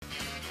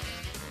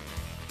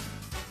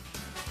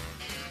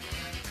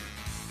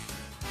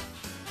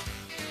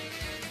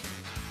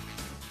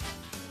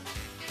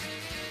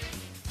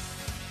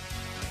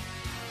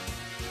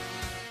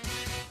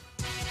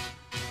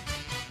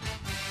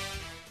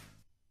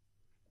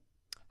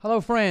Hello,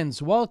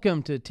 friends.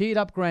 Welcome to Teed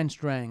Up Grand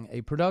Strand,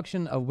 a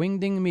production of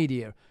Wingding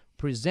Media,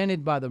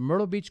 presented by the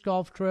Myrtle Beach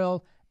Golf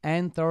Trail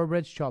and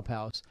Thoroughbreds Chop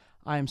House.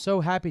 I am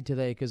so happy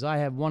today because I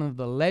have one of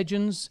the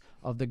legends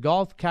of the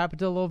golf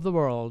capital of the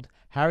world,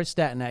 Harris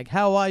DAntignac.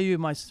 How are you,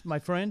 my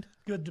friend?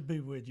 Good to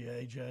be with you,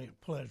 AJ.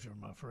 Pleasure,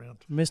 my friend.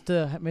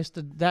 Mr.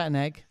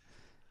 DAntignac,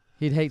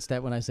 he hates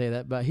that when I say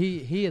that, but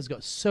he has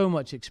got so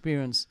much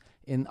experience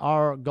in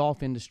our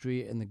golf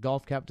industry, in the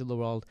golf capital of the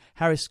world.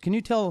 Harris, can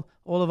you tell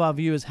all of our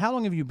viewers, how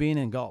long have you been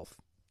in golf?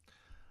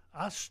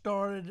 I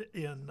started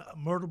in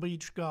Myrtle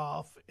Beach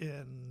Golf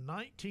in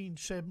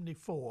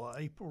 1974,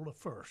 April the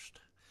 1st.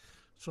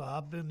 So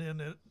I've been in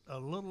it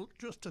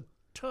just a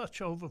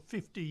touch over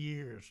 50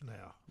 years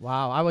now.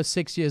 Wow, I was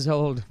 6 years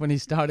old when he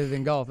started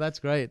in golf. That's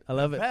great. I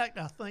love it. In fact,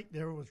 I think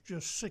there was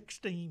just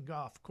 16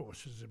 golf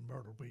courses in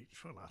Myrtle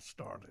Beach when I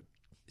started.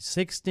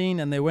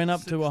 16, and they went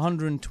up to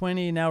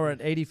 120. Now we're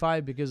at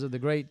 85 because of the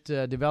great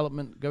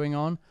development going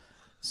on.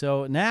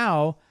 So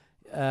now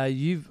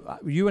you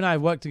and I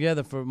have worked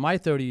together for my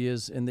 30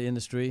 years in the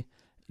industry.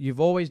 You've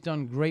always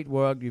done great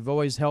work. You've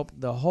always helped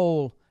the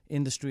whole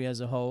industry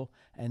as a whole.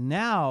 And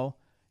now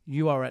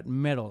you are at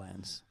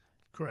Meadowlands.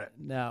 Correct.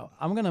 Now,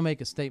 I'm going to make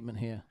a statement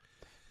here.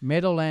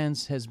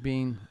 Meadowlands has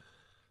been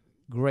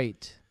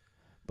great.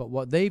 But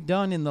what they've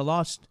done in the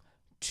last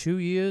 2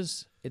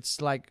 years, it's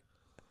like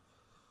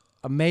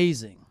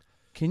amazing.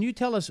 Can you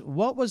tell us,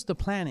 what was the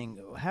planning?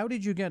 How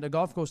did you get a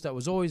golf course that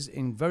was always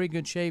in very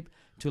good shape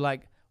to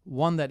like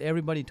one that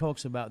everybody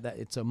talks about, that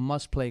it's a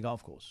must-play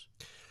golf course?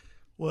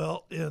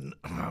 Well, in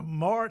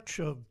March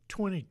of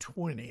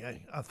 2020,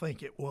 I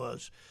think it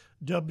was,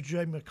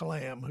 W.J.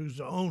 McClam, who's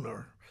the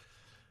owner,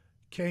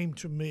 came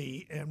to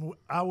me, and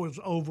I was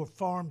over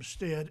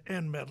Farmstead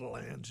and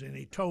Meadowlands, and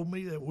he told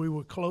me that we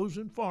were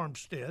closing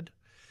Farmstead,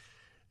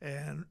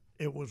 and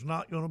it was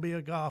not going to be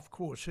a golf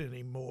course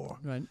anymore.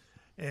 Right.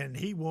 And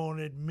he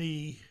wanted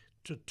me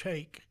to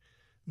take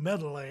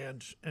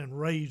Meadowlands and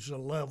raise the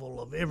level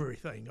of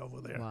everything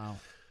over there. Wow.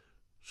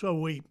 So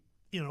we,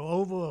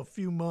 over a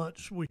few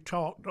months, we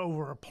talked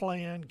over a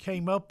plan,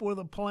 came up with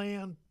a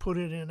plan, put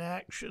it in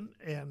action,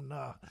 and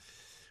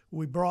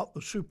we brought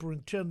the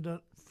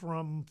superintendent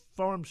from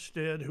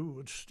Farmstead, who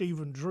was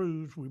Stephen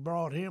Drews. We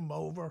brought him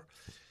over,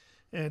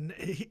 and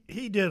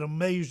he did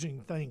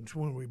amazing things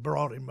when we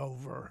brought him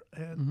over.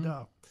 And,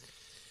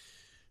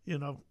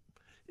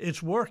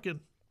 it's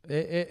working.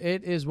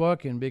 It is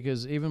working,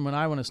 because even when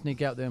I want to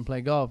sneak out there and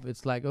play golf,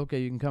 it's like, okay,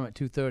 you can come at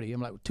 2:30.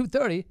 I'm like,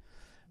 2:30?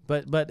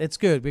 But it's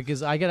good,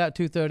 because I get out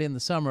 2:30 in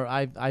the summer.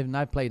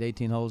 I've played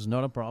 18 holes,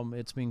 not a problem.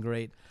 It's been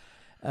great.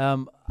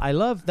 I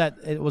love that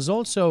it was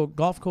also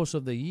Golf Course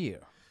of the Year.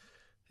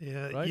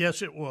 Yeah, right?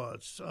 Yes, it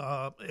was.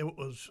 It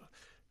was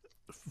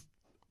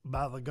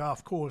by the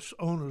Golf Course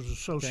Owners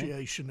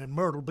Association, and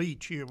Myrtle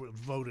Beach here was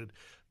voted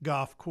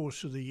Golf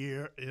Course of the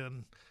Year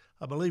in,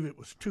 I believe it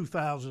was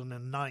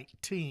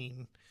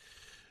 2019.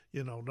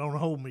 Don't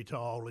hold me to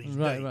all these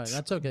dates. Right,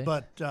 that's okay.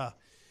 But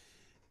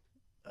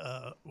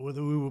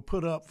whether we were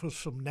put up for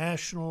some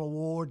national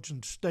awards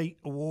and state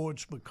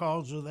awards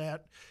because of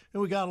that,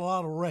 and we got a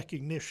lot of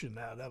recognition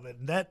out of it,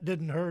 and that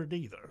didn't hurt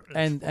either.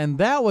 And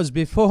that was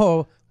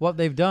before what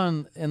they've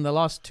done in the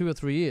last 2 or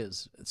 3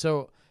 years.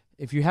 So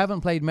if you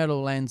haven't played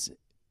Meadowlands,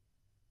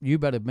 you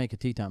better make a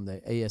tee time there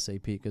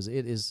ASAP, because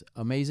it is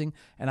amazing.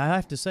 And I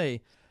have to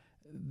say,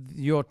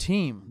 your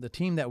team, the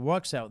team that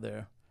works out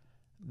there,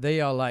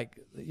 they are like,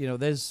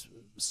 there's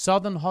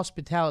Southern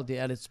hospitality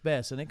at its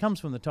best, and it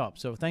comes from the top.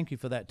 So thank you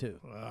for that too.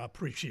 Well, I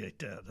appreciate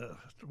that.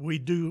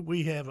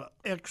 We have an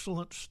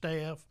excellent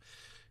staff,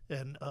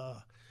 and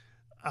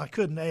I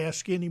couldn't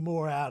ask any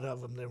more out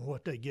of them than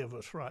what they give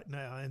us right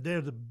now, and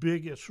they're the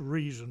biggest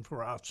reason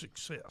for our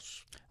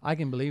success. I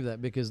can believe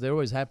that, because they're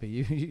always happy.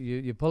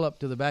 You pull up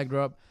to the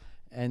backdrop,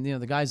 and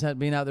the guys had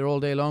been out there all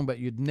day long, but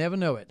you'd never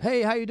know it.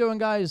 Hey, how you doing,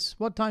 guys?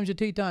 What time's your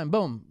tee time?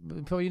 Boom!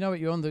 Before you know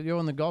it, you're on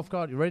the golf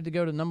cart. You're ready to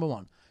go to number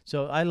one.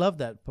 So I love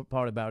that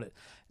part about it.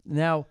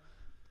 Now,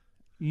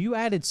 you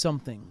added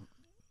something,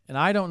 and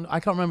I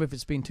can't remember if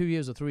it's been 2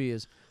 years or 3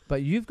 years,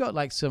 but you've got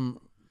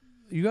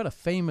you got a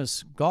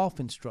famous golf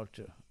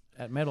instructor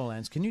at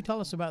Meadowlands. Can you tell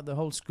us about the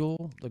whole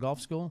school, the golf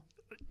school?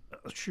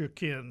 Sure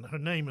can. Her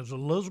name is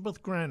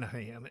Elizabeth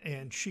Granahan,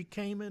 and she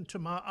came into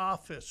my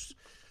office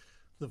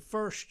the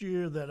first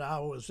year that I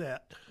was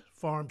at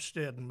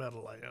Farmstead and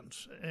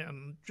Meadowlands,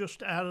 and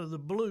just out of the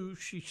blue,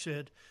 she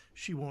said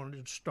she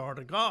wanted to start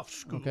a golf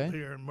school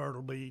here in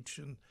Myrtle Beach,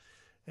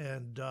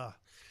 and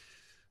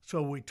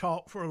so we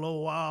talked for a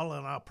little while,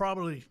 and I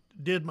probably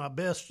did my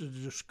best to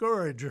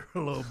discourage her a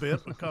little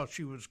bit because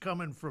she was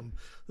coming from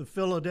the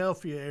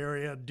Philadelphia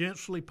area,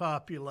 densely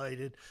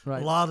populated,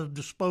 right. A lot of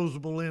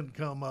disposable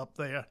income up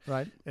there,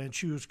 right? And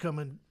she was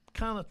coming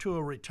kind of to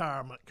a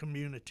retirement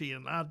community,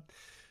 and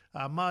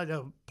I might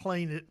have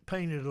painted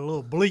a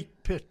little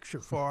bleak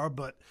picture for her,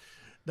 but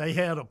they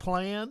had a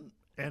plan,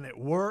 and it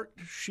worked.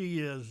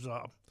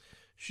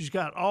 She's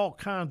got all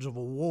kinds of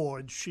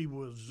awards. She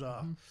was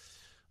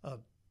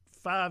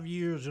 5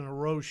 years in a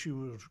row. She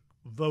was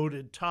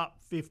voted top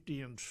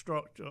 50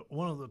 instructor,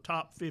 one of the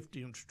top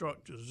 50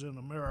 instructors in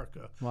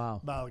America.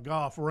 Wow. By the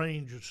Golf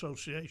Range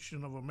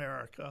Association of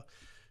America.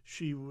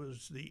 She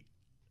was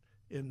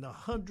in the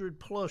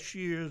 100+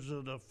 years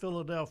of the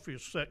Philadelphia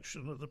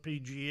section of the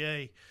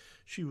PGA,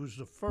 she was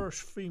the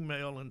first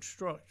female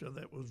instructor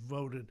that was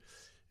voted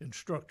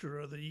Instructor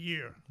of the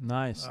Year.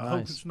 Nice, I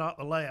hope it's not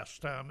the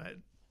last time. That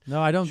no,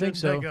 I don't think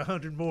so. Take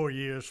 100 more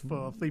years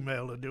for a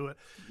female to do it.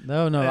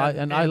 No,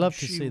 and I love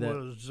to see that.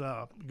 She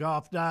was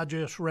Golf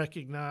Digest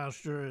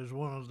recognized her as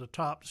one of the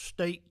top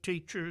state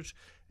teachers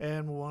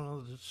and one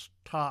of the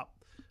top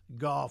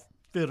golf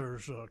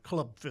fitters,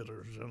 club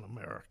fitters in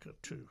America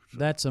too. So.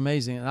 That's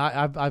amazing. And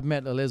I've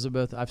met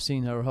Elizabeth. I've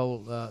seen her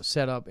whole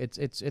setup.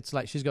 It's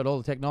like she's got all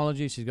the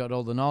technology, she's got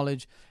all the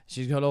knowledge,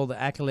 she's got all the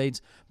accolades.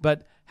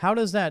 But how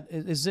does that?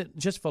 Is it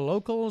just for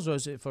locals, or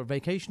is it for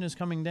vacationers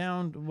coming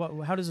down?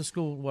 How does the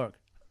school work?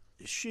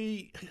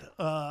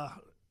 A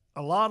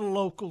lot of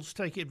locals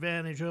take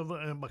advantage of it,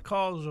 and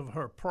because of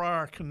her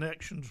prior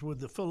connections with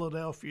the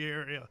Philadelphia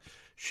area,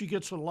 she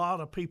gets a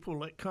lot of people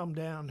that come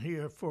down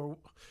here for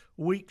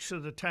weeks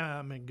at a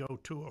time and go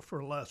to her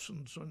for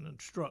lessons and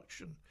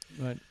instruction.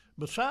 Right.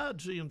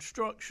 Besides the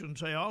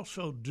instructions, they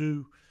also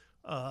do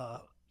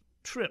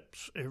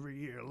trips every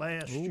year.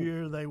 Last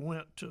year they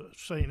went to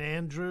St.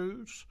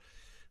 Andrews,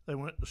 they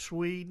went to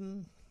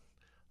Sweden,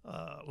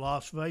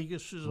 Las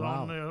Vegas is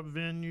on their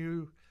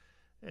venue,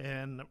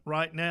 and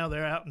right now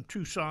they're out in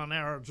Tucson,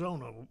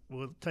 Arizona,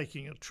 with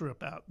taking a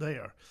trip out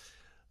there.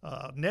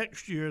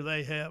 Next year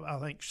they have, I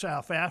think,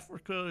 South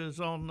Africa is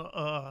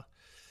on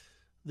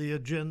the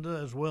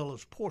agenda, as well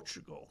as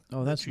Portugal.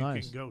 Oh, that's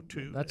nice. Can go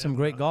to. That's some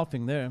great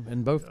golfing there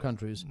in both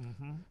countries.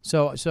 Mm-hmm.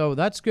 So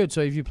that's good.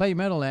 So if you play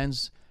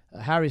Meadowlands,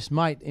 Harris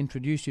might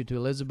introduce you to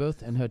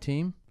Elizabeth and her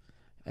team,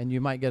 and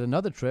you might get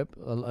another trip,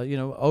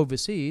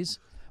 overseas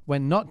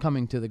when not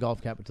coming to the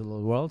golf capital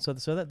of the world. So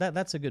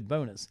that's a good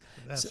bonus.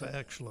 That's an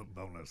excellent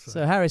bonus.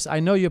 So Harris, I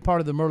know you're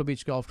part of the Myrtle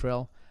Beach Golf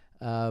Trail,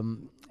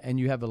 and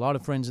you have a lot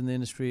of friends in the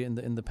industry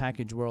in the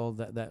package world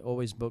that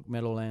always book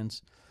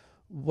Meadowlands.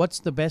 What's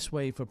the best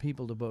way for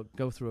people to book?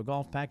 Go through a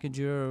golf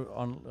packager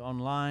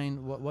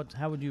online?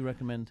 How would you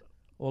recommend?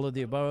 All of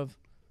the above?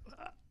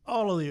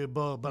 All of the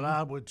above, but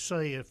I would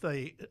say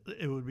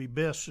it would be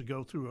best to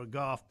go through a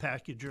golf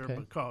packager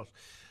because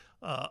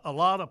a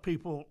lot of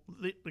people,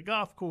 the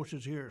golf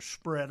courses here are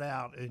spread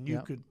out, and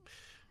you could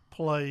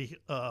play.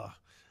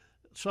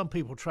 Some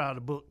people try to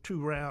book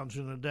 2 rounds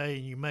in a day,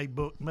 and you may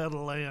book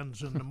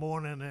Meadowlands in the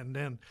morning and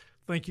then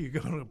think you're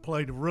going to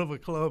play the River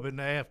Club in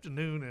the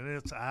afternoon, and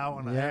it's an hour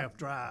and a half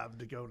drive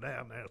to go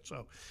down there.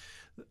 So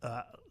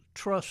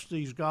trust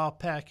these golf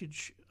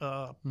package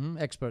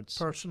experts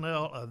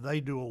personnel.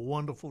 They do a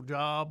wonderful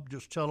job.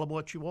 Just tell them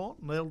what you want,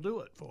 and they'll do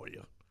it for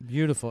you.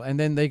 Beautiful. And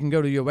then they can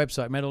go to your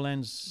website,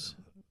 Meadowlands.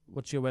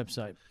 What's your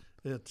website?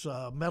 It's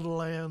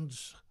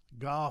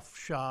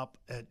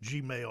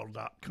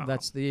meadowlandsgolfshop@gmail.com.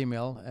 That's the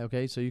email.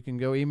 Okay, so you can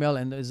go email.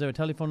 And is there a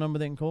telephone number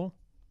they can call?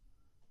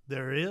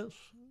 There is.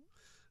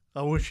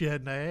 I wish you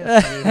hadn't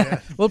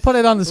asked. We'll put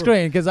it on the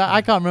screen because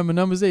I can't remember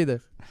numbers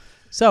either.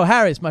 So,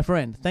 Harris, my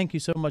friend, thank you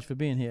so much for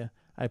being here.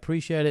 I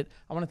appreciate it.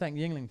 I want to thank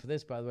Yingling for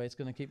this, by the way. It's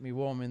going to keep me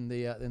warm in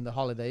the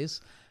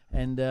holidays.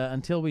 And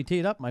until we tee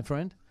it up, my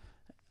friend,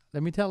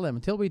 let me tell them,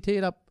 until we tee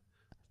it up,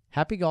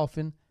 happy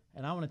golfing.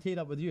 And I want to tee it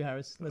up with you,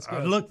 Harris. Let's go.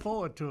 I look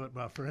forward to it,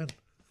 my friend.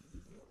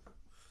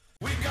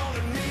 We're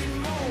gonna need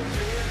more,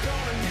 we're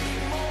gonna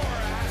need more,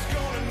 i's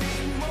gonna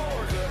need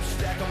more, let's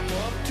stack them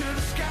up to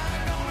the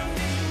sky, gonna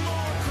need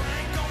more,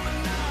 crank on the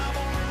knob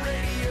on the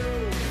radio,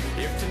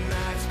 if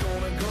tonight's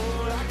gonna go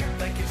like I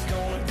think it's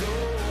gonna go,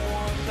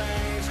 one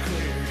thing's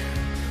clear,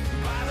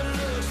 by the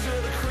looks of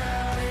the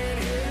crowd in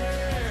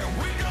here,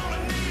 we're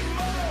gonna need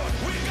more,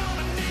 we're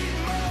gonna need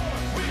more,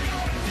 we're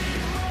gonna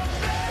need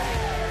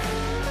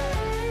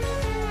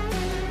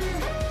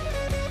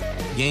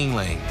more.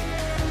 Yingling.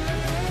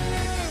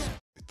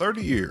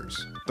 30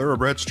 years,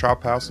 Thoroughbred's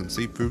Chop House and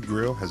Seafood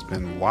Grill has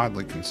been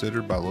widely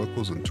considered by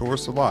locals and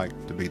tourists alike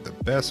to be the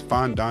best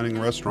fine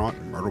dining restaurant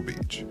in Myrtle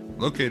Beach.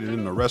 Located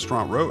in the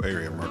Restaurant Row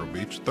area of Myrtle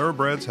Beach,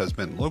 Thoroughbred's has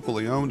been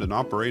locally owned and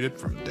operated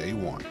from day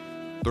one.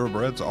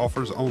 Thoroughbred's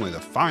offers only the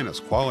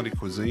finest quality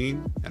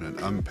cuisine and an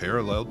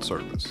unparalleled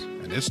service.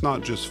 And it's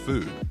not just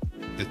food,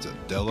 it's a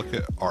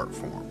delicate art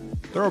form.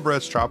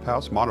 Thoroughbred's Chop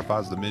House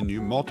modifies the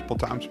menu multiple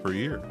times per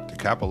year to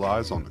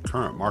capitalize on the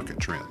current market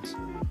trends.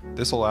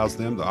 This allows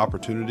them the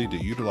opportunity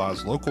to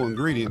utilize local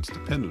ingredients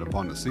dependent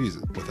upon the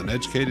season. With an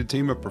educated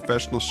team of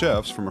professional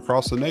chefs from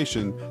across the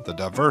nation, the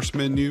diverse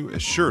menu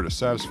is sure to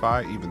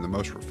satisfy even the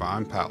most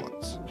refined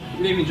palates.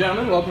 Good evening,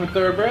 gentlemen. Welcome to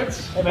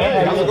Thoroughbreds. Hey,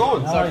 man. How's it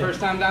going? It's our first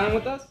time dining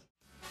with us.